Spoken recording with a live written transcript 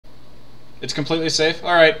It's completely safe?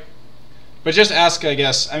 Alright. But just ask, I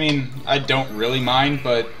guess. I mean, I don't really mind,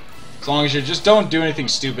 but as long as you just don't do anything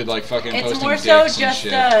stupid like fucking it's posting more dicks so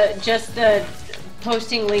and just the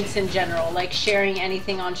posting links in general, like sharing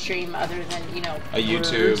anything on stream other than, you know, a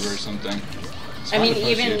YouTube or something. I mean,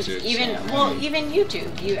 even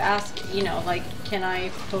YouTube, you ask, you know, like, can I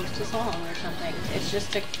post a song or something? It's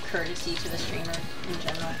just a courtesy to the streamer in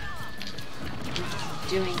general.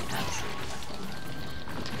 Doing absolutely nothing.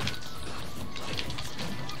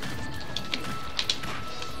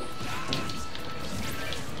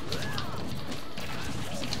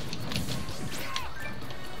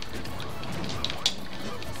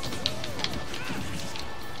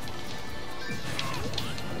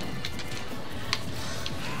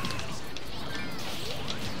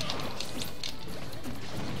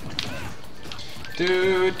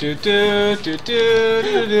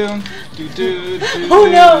 Oh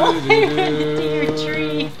no! Your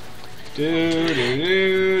tree.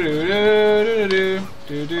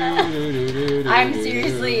 I'm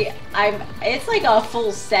seriously, it's like a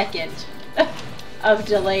full second of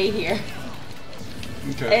delay here.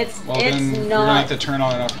 Okay. It's then you're gonna have to turn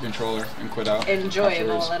on and off your controller and quit out.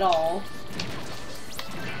 Enjoyable afterwards. at all.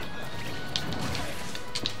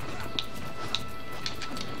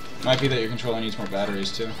 Might be that your controller needs more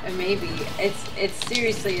batteries too. Maybe. It's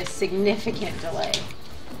seriously a significant delay.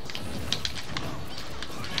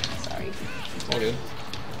 Sorry. It's all good.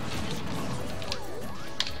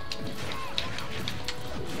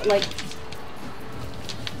 Like,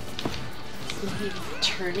 maybe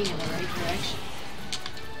turning in the right direction.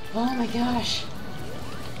 Oh my gosh.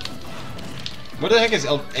 What the heck is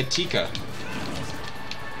Etika?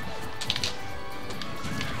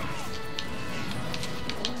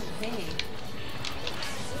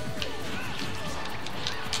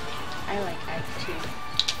 I like Ike too.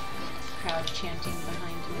 Crowd chanting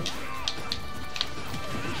behind me.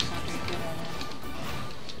 He's not very good at it.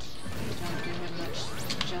 We don't do him much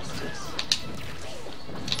justice.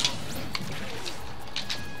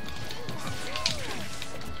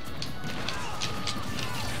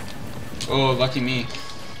 Oh, lucky me.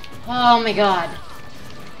 Oh my god.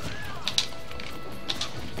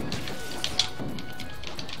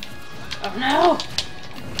 Oh no!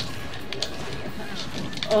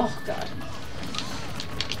 Oh god.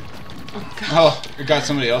 Oh god. Oh, you got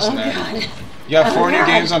somebody else in there. God. You got 4 new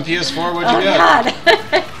games on PS4, what'd you get? God.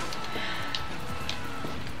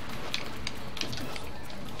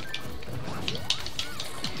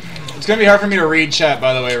 It's gonna be hard for me to read chat,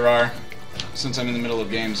 by the way, Rar. Since I'm in the middle of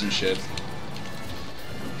games and shit.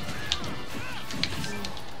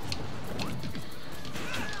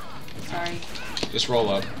 Sorry. Just roll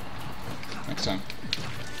up. Next time.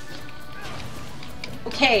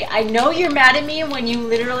 Okay, I know you're mad at me when you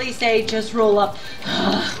literally say, just roll up.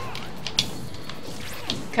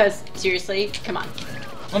 Because, seriously, come on.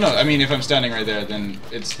 Well, no, I mean, if I'm standing right there, then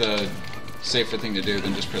it's the safer thing to do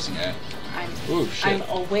than just pressing A. Ooh, shit. I'm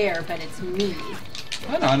aware, but it's me.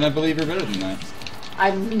 I know, and I believe you're better than that.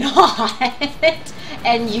 I'm not.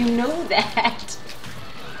 And you know that.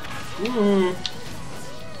 Ooh.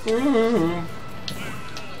 Ooh.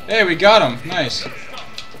 Hey, we got him. Nice.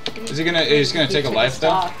 Is he gonna? He's gonna take a life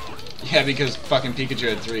though. Yeah, because fucking Pikachu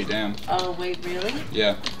had 3. Damn. Oh wait, really?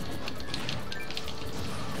 Yeah.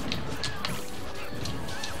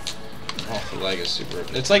 Oh, the lag is super.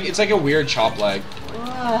 It's like a weird chop lag.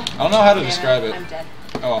 I don't know how to describe it. I'm dead.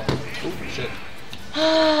 Oh. Ooh, shit.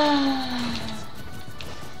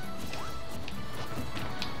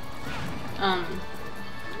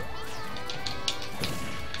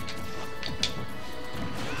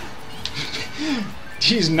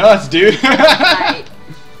 He's nuts, dude. I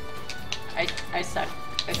suck.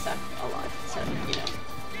 I suck a lot. So you know,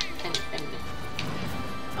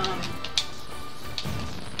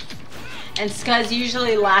 and Skuzz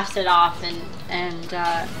usually laughs it off and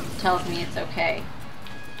tells me it's okay.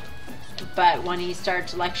 But when he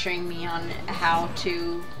starts lecturing me on how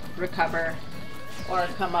to recover or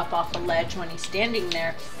come up off a ledge when he's standing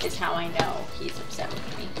there is how I know he's upset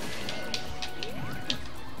with me.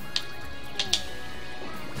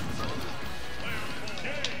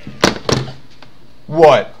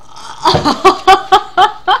 What?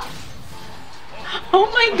 Oh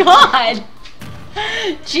my god!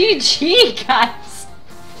 GG, guys!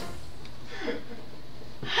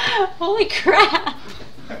 Holy crap!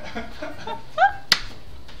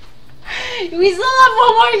 We still have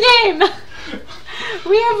one more game!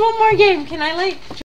 We have one more game. Can I, like...